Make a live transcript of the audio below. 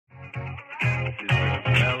is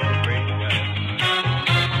celebrating us.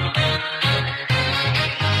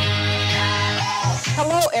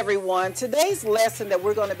 Hello, everyone. Today's lesson that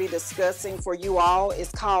we're going to be discussing for you all is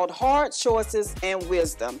called Hard Choices and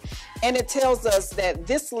Wisdom. And it tells us that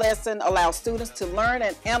this lesson allows students to learn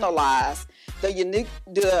and analyze the unique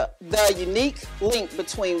link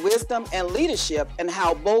between wisdom and leadership and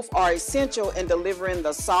how both are essential in delivering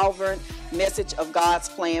the sovereign message of God's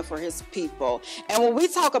plan for his people. And when we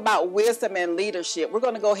talk about wisdom and leadership, we're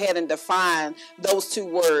going to go ahead and define those two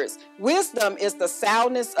words. Wisdom is the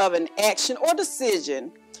soundness of an action or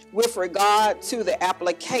decision with regard to the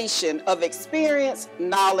application of experience,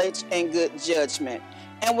 knowledge, and good judgment.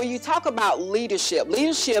 And when you talk about leadership,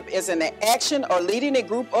 leadership is an action or leading a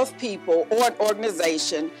group of people or an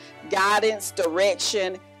organization, guidance,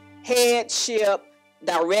 direction, headship,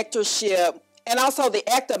 directorship, and also the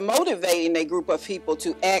act of motivating a group of people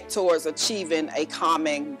to act towards achieving a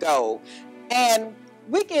common goal. And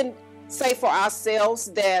we can say for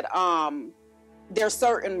ourselves that there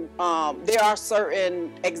are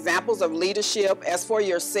certain examples of leadership. As for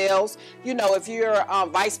yourselves, you know, if you're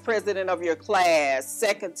vice president of your class,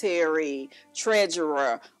 secretary,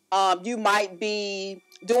 treasurer, you might be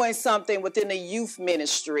doing something within the youth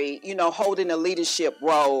ministry, you know, holding a leadership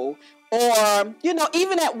role. Or, you know,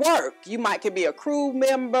 even at work, you could be a crew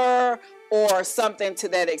member or something to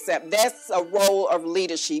that extent. That's a role of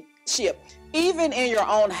leadership. Even in your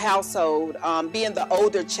own household, being the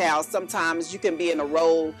older child, sometimes you can be in a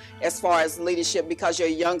role as far as leadership because your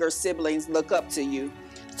younger siblings look up to you.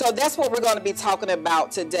 So that's what we're going to be talking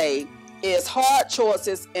about today, is hard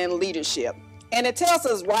choices and leadership. And it tells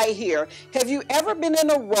us right here, have you ever been in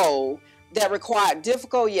a role that required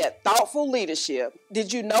difficult yet thoughtful leadership?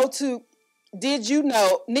 Did you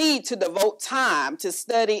need to devote time to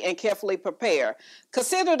study and carefully prepare?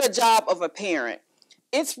 Consider the job of a parent.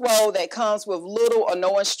 Its role that comes with little or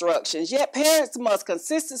no instructions, yet parents must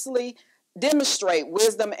consistently demonstrate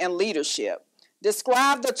wisdom and leadership.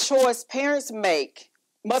 Describe the choice parents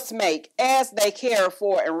must make as they care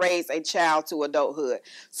for and raise a child to adulthood.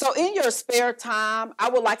 So in your spare time, I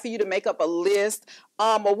would like for you to make up a list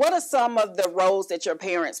of what are some of the roles that your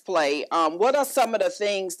parents play? What are some of the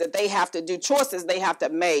things that they have to do, choices they have to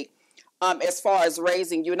make as far as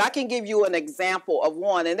raising you? And I can give you an example of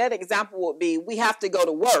one, and that example would be we have to go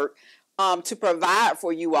to work to provide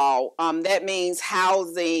for you all. That means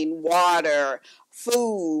housing, water,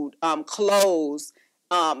 food, clothes,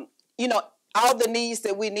 you know, all the needs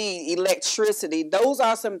that we need, electricity. Those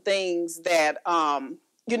are some things that,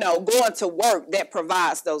 you know, going to work that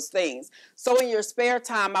provides those things. So in your spare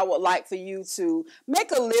time, I would like for you to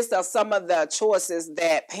make a list of some of the choices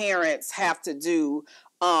that parents have to do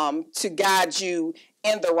to guide you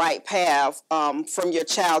in the right path from your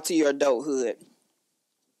child to your adulthood.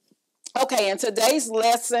 Okay, in today's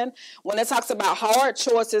lesson, when it talks about hard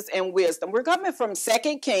choices and wisdom, we're coming from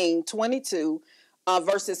 2 Kings 22,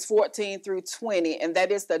 verses 14 through 20, and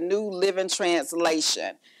that is the New Living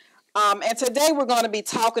Translation. And today we're going to be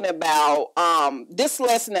talking about this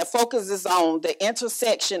lesson that focuses on the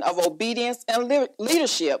intersection of obedience and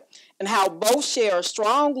leadership and how both share a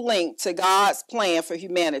strong link to God's plan for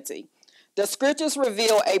humanity. The scriptures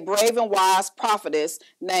reveal a brave and wise prophetess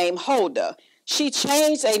named Huldah. She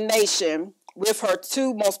changed a nation with her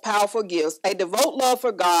two most powerful gifts, a devout love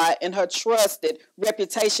for God and her trusted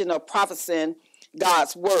reputation of prophesying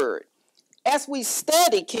God's word. As we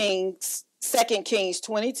study 2 Kings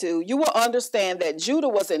 22, you will understand that Judah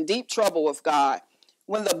was in deep trouble with God.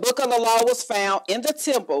 When the book of the law was found in the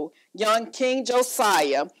temple, young King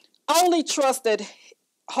Josiah only trusted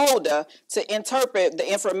Huldah to interpret the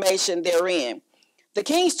information therein. The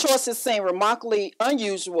king's choices seemed remarkably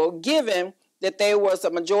unusual given that there was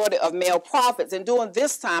a majority of male prophets, and during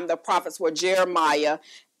this time the prophets were Jeremiah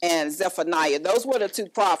and Zephaniah. Those were the two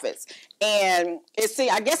prophets. And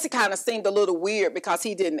I guess it kind of seemed a little weird because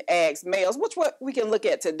he didn't ask males, which what we can look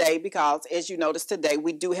at today because, as you notice today,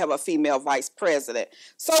 we do have a female vice president.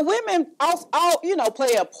 So women all you know,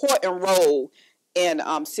 play an important role in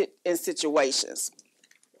situations.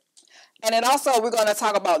 And then also we're going to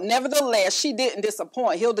talk about, nevertheless, she didn't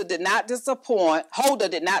disappoint. Huldah did not disappoint.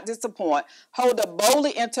 Huldah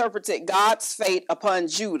boldly interpreted God's fate upon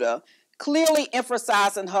Judah, clearly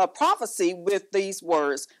emphasizing her prophecy with these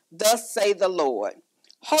words, "Thus say the Lord."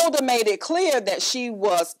 Huldah made it clear that she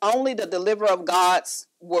was only the deliverer of God's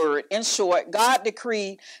word. In short, God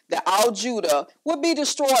decreed that all Judah would be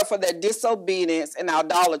destroyed for their disobedience and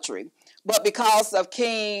idolatry. But because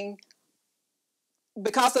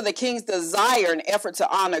because of the king's desire and effort to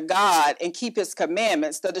honor God and keep his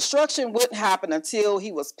commandments, the destruction wouldn't happen until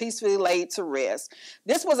he was peacefully laid to rest.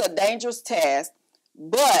 This was a dangerous task,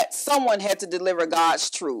 but someone had to deliver God's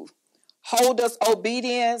truth. Hulda's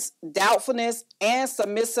obedience, doubtfulness, and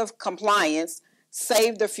submissive compliance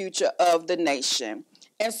saved the future of the nation.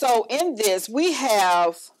 And so in this, we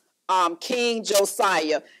have King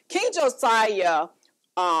Josiah. King Josiah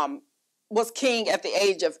was king at the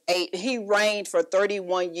age of 8. He reigned for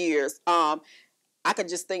 31 years. I could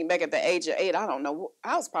just think back at the age of 8. I don't know.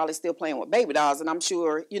 I was probably still playing with baby dolls, and I'm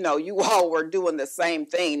sure, you all were doing the same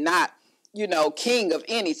thing, not, king of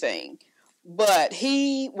anything. But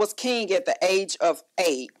he was king at the age of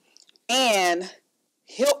 8. And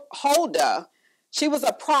Huldah, she was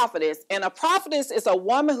a prophetess. And a prophetess is a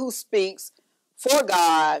woman who speaks for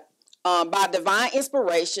God by divine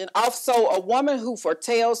inspiration. Also, a woman who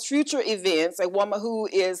foretells future events, a woman who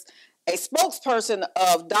is a spokesperson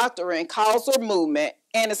of doctrine, cause, or movement,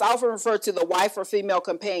 and is often referred to the wife or female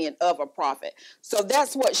companion of a prophet. So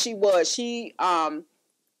that's what she was. She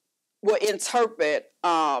would interpret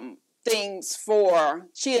things for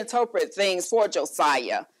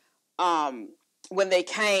Josiah when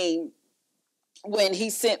he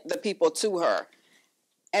sent the people to her.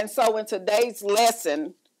 And so in today's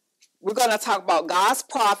lesson, we're going to talk about God's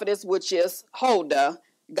prophetess, which is Huldah,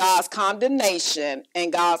 God's condemnation,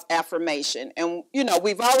 and God's affirmation. And,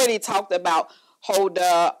 we've already talked about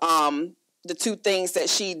Huldah, the two things that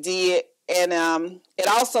she did. And it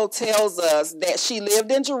also tells us that she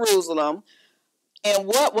lived in Jerusalem in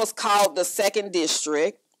what was called the second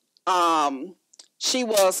district. She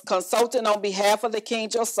was consulting on behalf of the King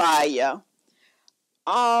Josiah.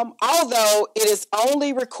 Although it is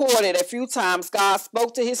only recorded a few times, God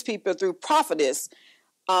spoke to his people through prophetess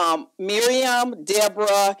Miriam,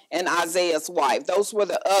 Deborah, and Isaiah's wife. Those were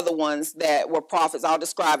the other ones that were prophets. I'll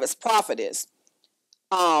describe as prophetess.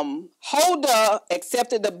 Huldah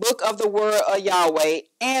accepted the book of the word of Yahweh,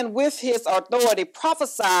 and with his authority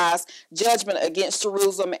prophesied judgment against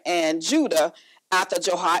Jerusalem and Judah after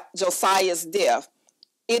Josiah's death.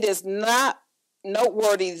 It is not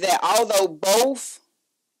noteworthy that although both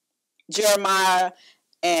Jeremiah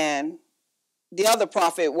and the other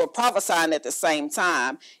prophet were prophesying at the same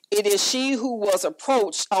time, it is she who was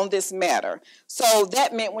approached on this matter. So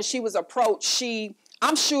that meant when she was approached,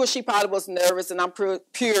 I'm sure she probably was nervous, and I'm pure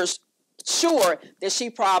sure that she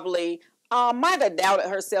probably might have doubted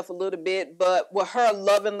herself a little bit, but with her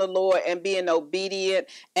loving the Lord and being obedient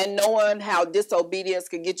and knowing how disobedience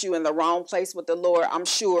could get you in the wrong place with the Lord, I'm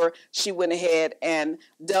sure she went ahead and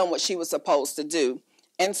done what she was supposed to do.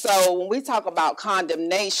 And so when we talk about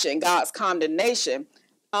condemnation, God's condemnation,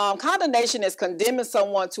 condemnation is condemning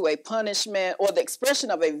someone to a punishment or the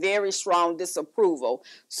expression of a very strong disapproval.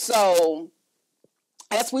 So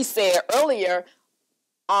as we said earlier,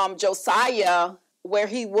 Josiah, where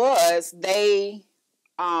he was, God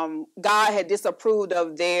had disapproved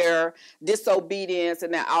of their disobedience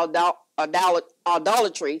and their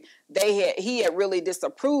idolatry. He had really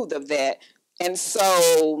disapproved of that. And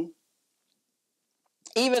so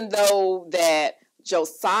even though that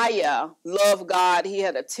Josiah loved God, he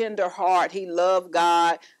had a tender heart, he loved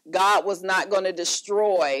God, God was not going to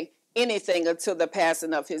destroy anything until the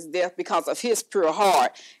passing of his death because of his pure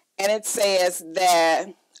heart. And it says that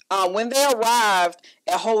when they arrived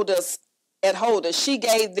at Huldah, she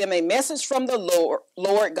gave them a message from the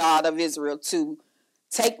Lord God of Israel to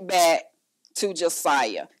take back to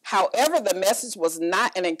Josiah. However, the message was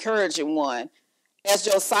not an encouraging one. As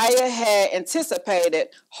Josiah had anticipated,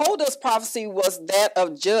 Huldah's prophecy was that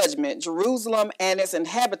of judgment. Jerusalem and its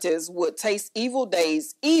inhabitants would taste evil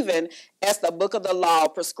days, even as the book of the law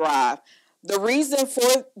prescribed. The reason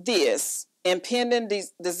for this impending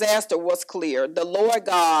disaster was clear. The Lord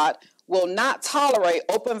God will not tolerate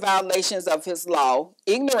open violations of his law.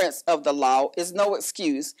 Ignorance of the law is no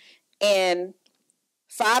excuse. In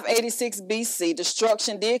 586 BC,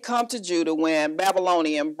 destruction did come to Judah when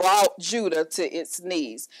Babylonian brought Judah to its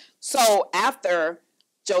knees. So after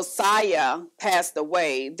Josiah passed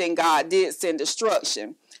away, then God did send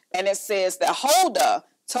destruction. And it says that Huldah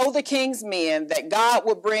told the king's men that God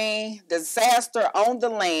would bring disaster on the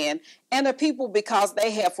land and the people because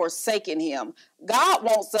they have forsaken him. God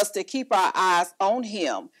wants us to keep our eyes on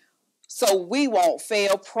him so we won't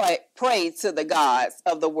fail prey to the gods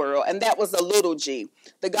of the world. And that was a little g.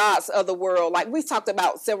 The gods of the world, like we talked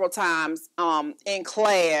about several times in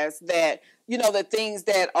class, that, the things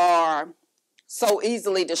that are so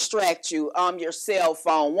easily distract you, your cell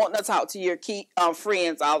phone, wanting to talk to your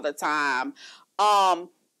friends all the time,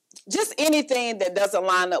 just anything that doesn't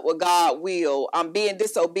line up with God's will, being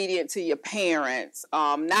disobedient to your parents,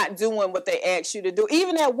 not doing what they ask you to do,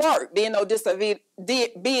 even at work, being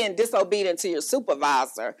disobedient to your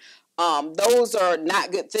supervisor. Those are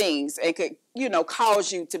not good things and could,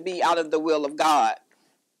 cause you to be out of the will of God.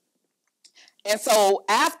 And so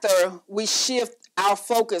after we shift our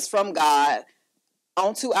focus from God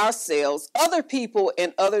onto ourselves, other people,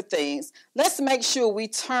 and other things, let's make sure we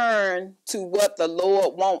turn to what the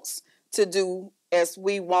Lord wants to do as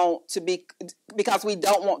we want to be, because we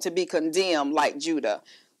don't want to be condemned like Judah.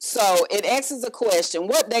 So it asks a question: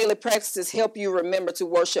 what daily practices help you remember to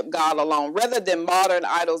worship God alone rather than modern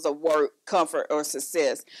idols of work, comfort, or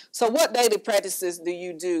success? So what daily practices do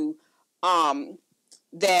you do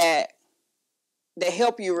that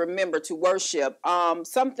help you remember to worship?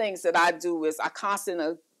 Some things that I do is I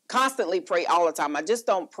constantly pray all the time. I just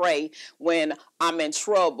don't pray when I'm in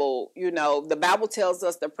trouble. The Bible tells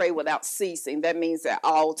us to pray without ceasing. That means at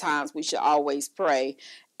all times we should always pray.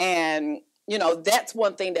 And, that's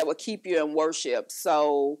one thing that will keep you in worship.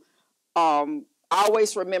 So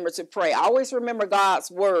always remember to pray. Always remember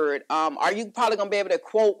God's word. Are you probably going to be able to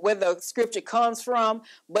quote where the scripture comes from?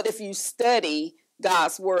 But if you study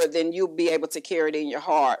God's word, then you'll be able to carry it in your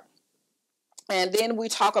heart. And then we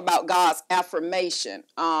talk about God's affirmation.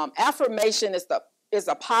 Affirmation is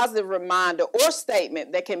a positive reminder or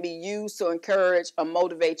statement that can be used to encourage or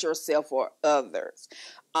motivate yourself or others.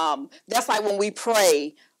 That's like when we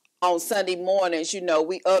pray on Sunday mornings,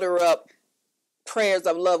 we utter up prayers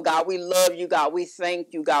of love. God, we love you. God, we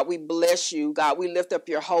thank you. God, we bless you. God, we lift up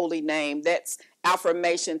your holy name. That's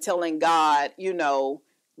affirmation, telling God,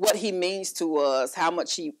 what he means to us, how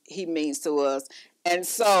much he means to us. And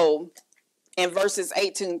so in verses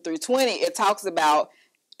 18 through 20, it talks about,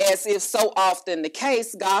 as if so often the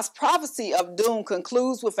case, God's prophecy of doom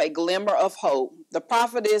concludes with a glimmer of hope. The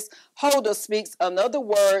prophetess Huldah speaks another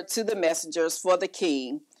word to the messengers for the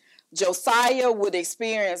king. Josiah would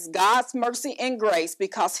experience God's mercy and grace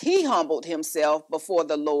because he humbled himself before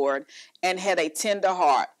the Lord and had a tender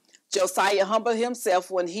heart. Josiah humbled himself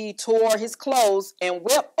when he tore his clothes and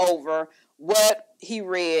wept over what he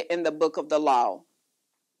read in the book of the law.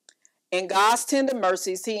 In God's tender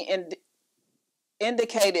mercies, he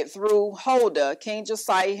indicated through Huldah, King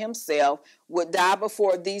Josiah himself would die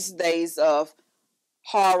before these days of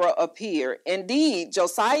horror appear. Indeed,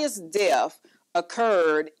 Josiah's death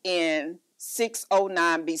occurred in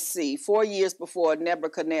 609 BC, 4 years before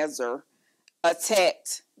Nebuchadnezzar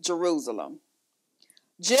attacked Jerusalem.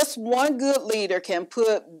 Just one good leader can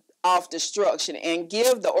put off destruction and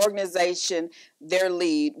give the organization their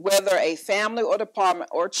lead, whether a family or department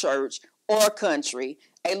or church or country,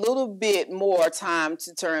 a little bit more time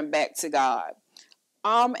to turn back to God.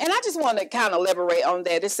 And I just want to kind of elaborate on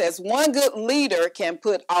that. It says one good leader can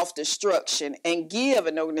put off destruction and give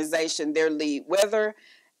an organization their lead, whether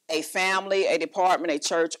a family, a department, a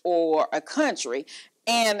church, or a country.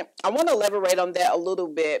 And I want to elaborate on that a little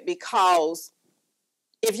bit, because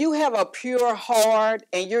if you have a pure heart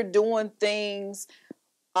and you're doing things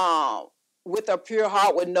with a pure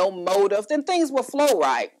heart with no motive, then things will flow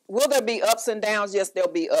right. Will there be ups and downs? Yes,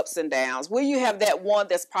 there'll be ups and downs. Will you have that one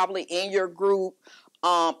that's probably in your group?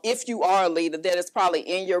 If you are a leader, that is probably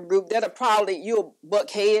in your group, that are probably you'll buck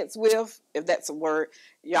heads with, if that's a word,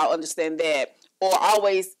 y'all understand that, or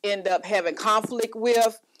always end up having conflict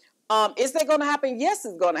with. Is that going to happen? Yes,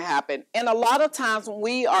 it's going to happen. And a lot of times when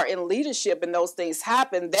we are in leadership and those things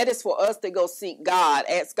happen, that is for us to go seek God,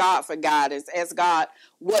 ask God for guidance, ask God,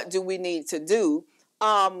 what do we need to do?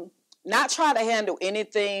 Not try to handle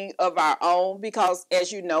anything of our own, because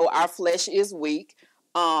as you know, our flesh is weak.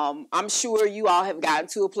 I'm sure you all have gotten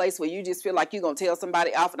to a place where you just feel like you're going to tell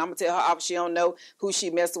somebody off, and I'm going to tell her off. She don't know who she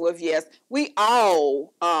messing with. Yes, we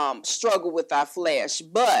all struggle with our flesh,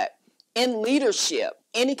 but in leadership,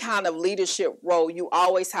 any kind of leadership role, you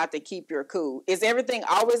always have to keep your cool. Is everything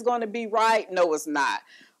always going to be right? No, it's not.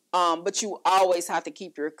 But you always have to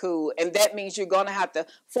keep your cool. And that means you're going to have to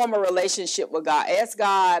form a relationship with God. Ask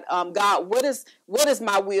God, God, what is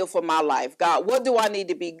my will for my life? God, what do I need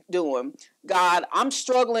to be doing? God, I'm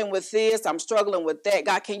struggling with this. I'm struggling with that.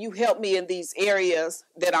 God, can you help me in these areas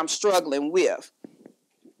that I'm struggling with?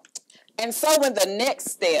 And so in the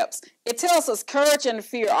next steps, it tells us courage and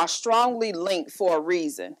fear are strongly linked for a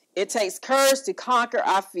reason. It takes courage to conquer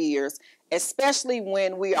our fears, especially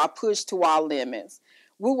when we are pushed to our limits.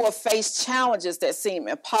 We will face challenges that seem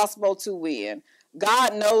impossible to win.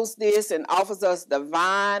 God knows this and offers us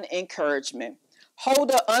divine encouragement.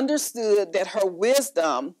 Huldah understood that her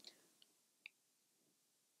wisdom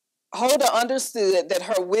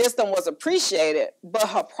was appreciated, but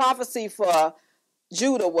her prophecy for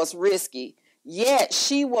Judah was risky. Yet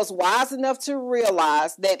she was wise enough to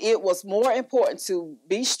realize that it was more important to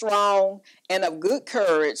be strong and of good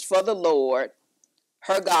courage, for the Lord,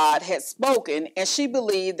 her God, had spoken, and she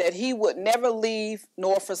believed that he would never leave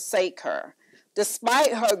nor forsake her.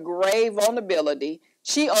 Despite her grave vulnerability,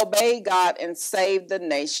 she obeyed God and saved the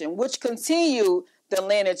nation, which continued the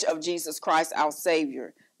lineage of Jesus Christ, our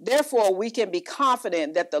Savior. Therefore, we can be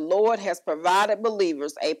confident that the Lord has provided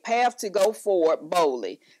believers a path to go forward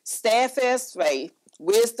boldly. Steadfast faith,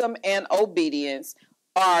 wisdom, and obedience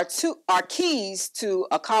are keys to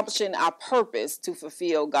accomplishing our purpose to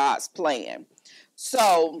fulfill God's plan.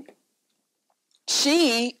 So,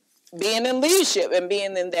 she, being in leadership and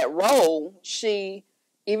being in that role, she,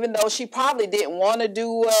 even though she probably didn't want to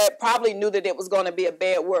do it, probably knew that it was going to be a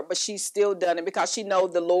bad work, but she still done it because she know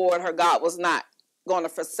the Lord, her God, was not going to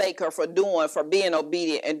forsake her for being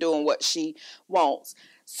obedient and doing what she wants.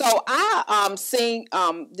 So I seen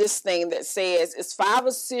this thing that says it's 5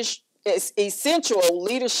 essential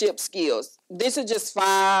leadership skills. This is just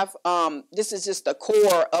 5. This is just the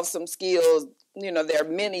core of some skills. You know, there are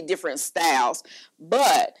many different styles,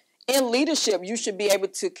 but in leadership, you should be able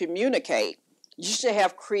to communicate. You should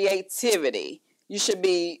have creativity. You should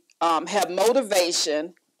be have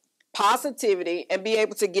motivation, positivity, and be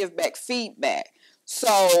able to give back feedback.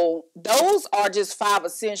 So those are just 5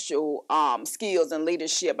 essential skills in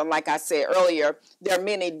leadership. And like I said earlier, there are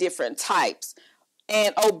many different types.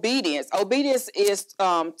 And obedience. Obedience is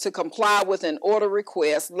to comply with an order,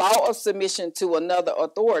 request, law of submission to another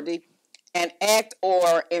authority, and act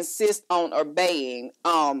or insist on obeying.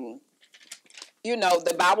 You know,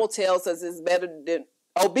 the Bible tells us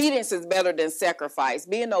obedience is better than sacrifice.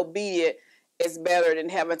 Being obedient is better than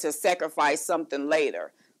having to sacrifice something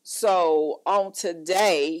later. So on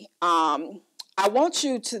today, I want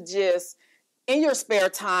you to just, in your spare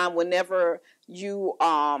time, whenever you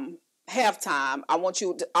have time, I want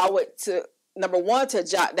you to, number one, to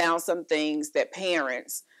jot down some things that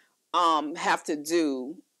parents have to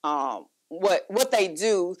do, what they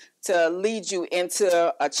do to lead you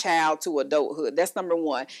into a child to adulthood. That's number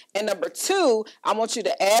one. And number two, I want you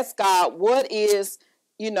to ask God, what is,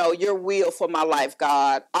 your will for my life,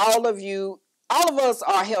 God? All of us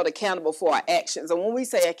are held accountable for our actions. And when we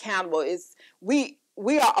say accountable, it's we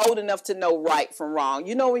are old enough to know right from wrong.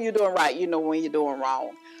 You know when you're doing right, you know when you're doing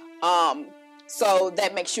wrong. So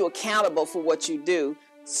that makes you accountable for what you do.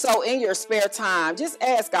 So in your spare time, just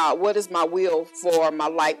ask God, what is my will for my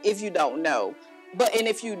life, if you don't know. And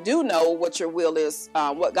if you do know what your will is,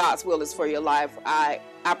 what God's will is for your life, I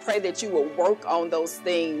pray that you will work on those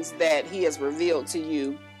things that He has revealed to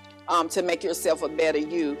you to make yourself a better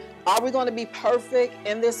you. Are we going to be perfect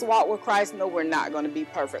in this walk with Christ? No, we're not going to be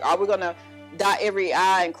perfect. Are we going to dot every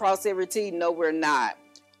I and cross every T? No, we're not.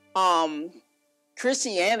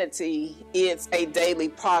 Christianity is a daily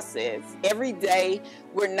process. Every day,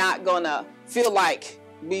 we're not going to feel like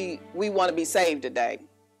we want to be saved today.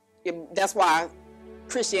 That's why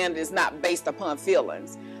Christianity is not based upon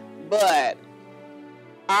feelings. But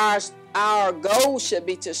our goal should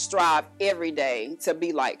be to strive every day to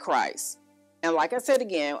be like Christ. And like I said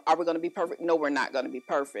again, are we going to be perfect? No, we're not going to be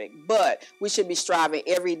perfect. But we should be striving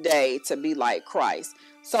every day to be like Christ.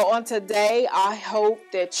 So on today, I hope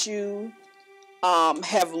that you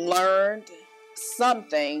have learned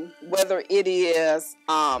something, whether it is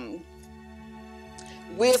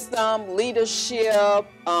wisdom, leadership,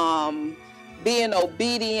 being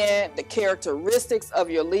obedient, the characteristics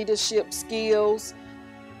of your leadership skills.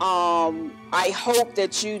 I hope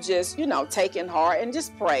that you just, take in heart and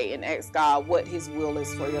just pray and ask God what His will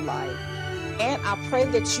is for your life. And I pray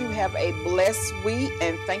that you have a blessed week,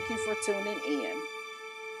 and thank you for tuning in.